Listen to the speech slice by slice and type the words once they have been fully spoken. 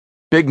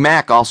Big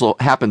Mac also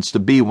happens to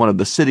be one of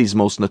the city's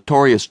most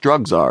notorious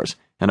drug czars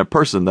and a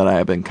person that I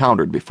have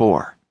encountered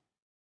before.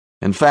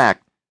 In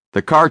fact,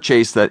 the car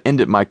chase that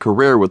ended my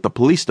career with the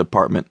police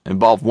department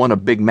involved one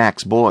of Big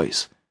Mac's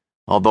boys,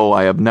 although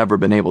I have never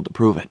been able to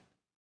prove it.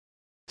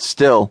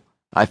 Still,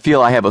 I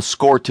feel I have a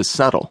score to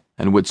settle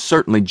and would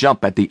certainly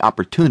jump at the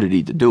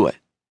opportunity to do it.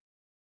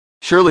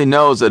 Shirley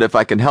knows that if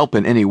I can help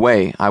in any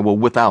way, I will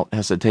without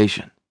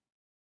hesitation.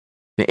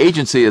 The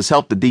agency has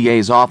helped the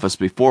DA's office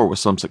before with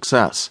some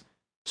success,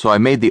 so I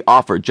made the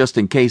offer just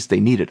in case they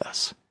needed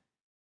us.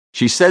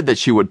 She said that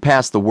she would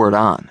pass the word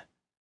on.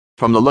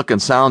 From the look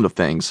and sound of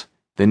things,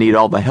 they need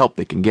all the help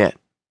they can get.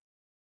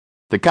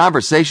 The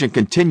conversation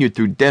continued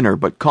through dinner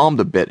but calmed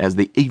a bit as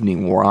the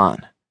evening wore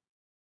on.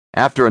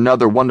 After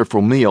another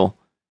wonderful meal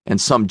and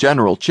some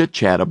general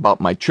chit-chat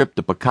about my trip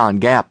to Pecan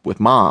Gap with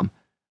Mom,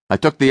 I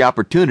took the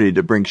opportunity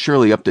to bring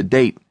Shirley up to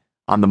date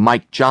on the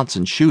Mike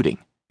Johnson shooting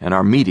and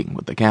our meeting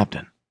with the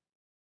captain.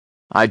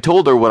 I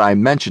told her what I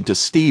mentioned to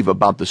Steve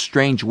about the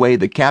strange way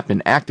the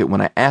captain acted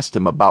when I asked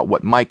him about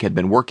what Mike had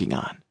been working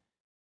on.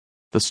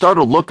 The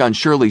startled look on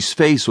Shirley's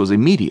face was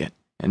immediate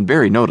and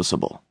very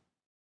noticeable.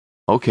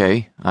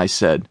 "Okay," I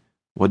said.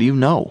 "What do you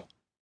know?"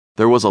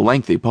 There was a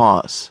lengthy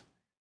pause.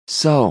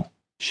 "So,"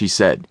 she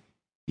said,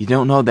 "you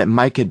don't know that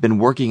Mike had been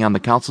working on the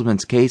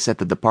councilman's case at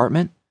the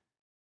department?"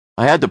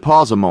 I had to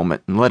pause a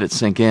moment and let it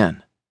sink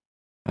in.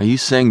 "Are you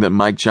saying that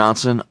Mike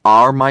Johnson,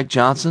 our Mike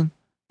Johnson,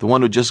 the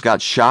one who just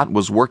got shot,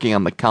 was working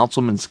on the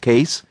councilman's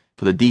case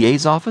for the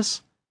DA's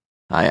office?"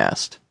 I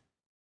asked.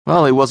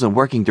 "Well, he wasn't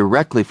working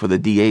directly for the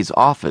DA's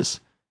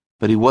office,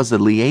 but he was the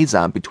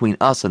liaison between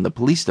us and the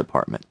police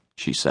department,"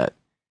 she said.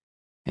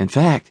 "In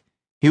fact,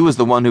 he was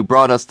the one who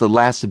brought us the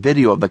last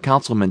video of the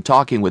councilman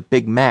talking with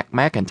Big Mac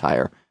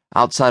McIntyre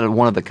outside of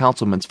one of the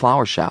councilman's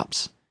flower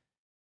shops.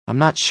 I'm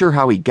not sure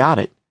how he got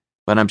it,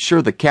 but I'm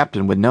sure the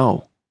captain would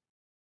know."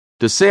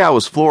 To say I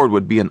was floored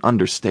would be an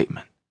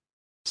understatement.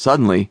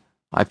 Suddenly,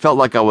 I felt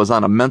like I was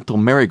on a mental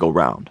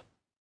merry-go-round.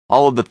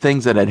 All of the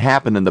things that had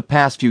happened in the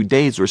past few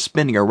days were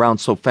spinning around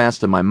so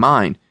fast in my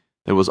mind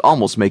that it was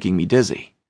almost making me dizzy.